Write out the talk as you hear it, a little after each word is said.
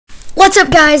What's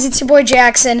up, guys? It's your boy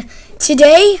Jackson.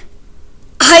 Today,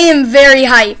 I am very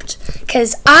hyped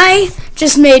because I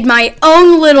just made my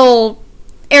own little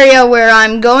area where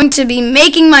I'm going to be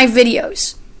making my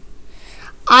videos.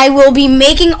 I will be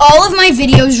making all of my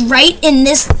videos right in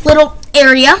this little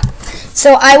area.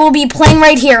 So I will be playing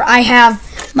right here. I have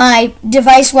my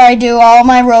device where I do all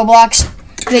my Roblox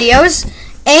videos,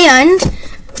 and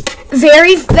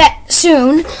very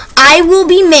soon I will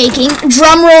be making,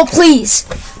 drumroll please,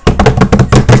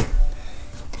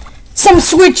 some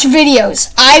Switch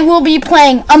videos. I will be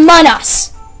playing Among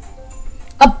Us,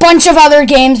 a bunch of other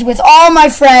games with all my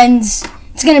friends.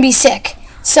 It's going to be sick.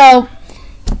 So,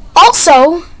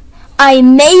 also, I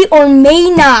may or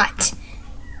may not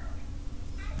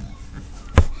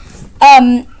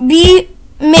be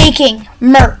making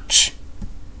merch.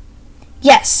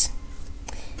 Yes.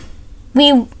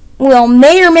 We will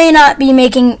may or may not be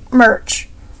making merch.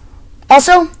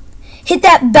 Also, hit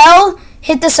that bell,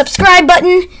 hit the subscribe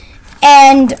button,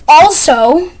 and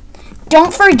also,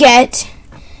 don't forget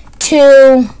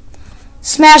to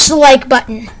smash the like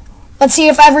button. Let's see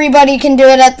if everybody can do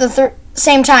it at the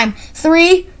same time.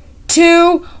 3,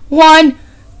 2, 1,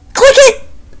 click it!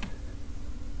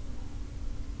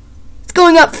 It's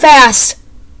going up fast.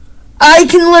 I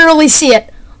can literally see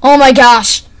it. Oh my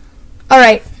gosh.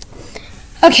 Alright.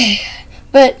 Okay,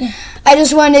 but I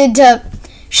just wanted to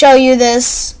show you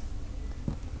this.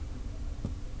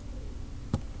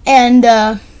 And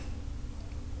I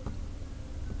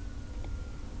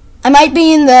might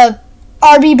be in the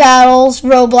RB Battles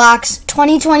Roblox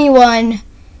 2021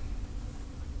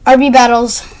 RB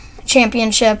Battles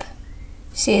Championship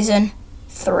Season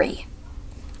 3.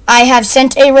 I have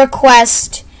sent a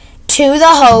request to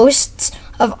the hosts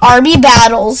of RB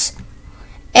Battles,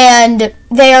 and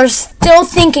they are still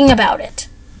thinking about it.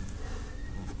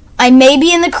 I may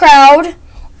be in the crowd,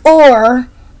 or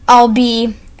I'll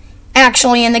be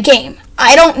actually in the game.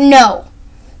 I don't know.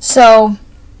 So,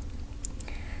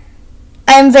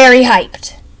 I'm very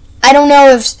hyped. I don't know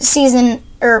if season,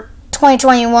 or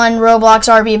 2021 Roblox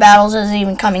RB Battles is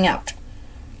even coming out.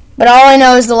 But all I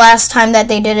know is the last time that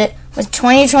they did it was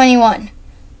 2021.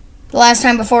 The last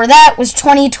time before that was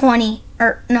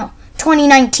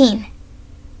 2019.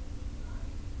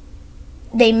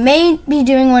 They may be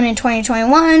doing one in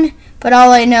 2021, but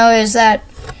all I know is that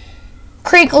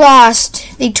Creek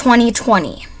lost the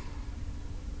 2020.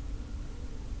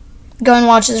 Go and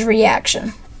watch his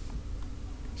reaction.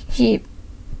 He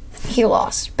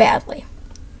lost badly.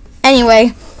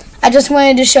 Anyway, I just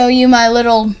wanted to show you my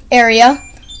little area.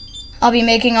 I'll be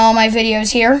making all my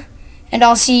videos here, and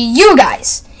I'll see you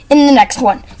guys in the next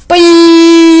one.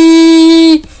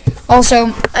 Bye!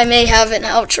 Also, I may have an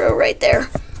outro right there.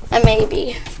 I may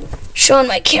be showing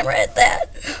my camera at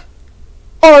that.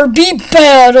 RB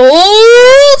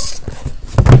Battles!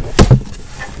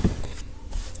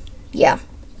 Yeah.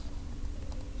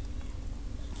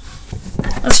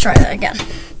 Let's try that again.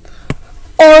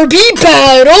 RB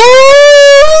Battles!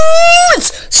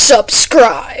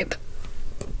 Subscribe.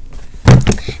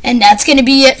 And that's going to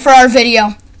be it for our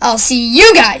video. I'll see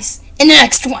you guys in the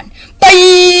next one.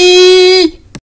 Bye!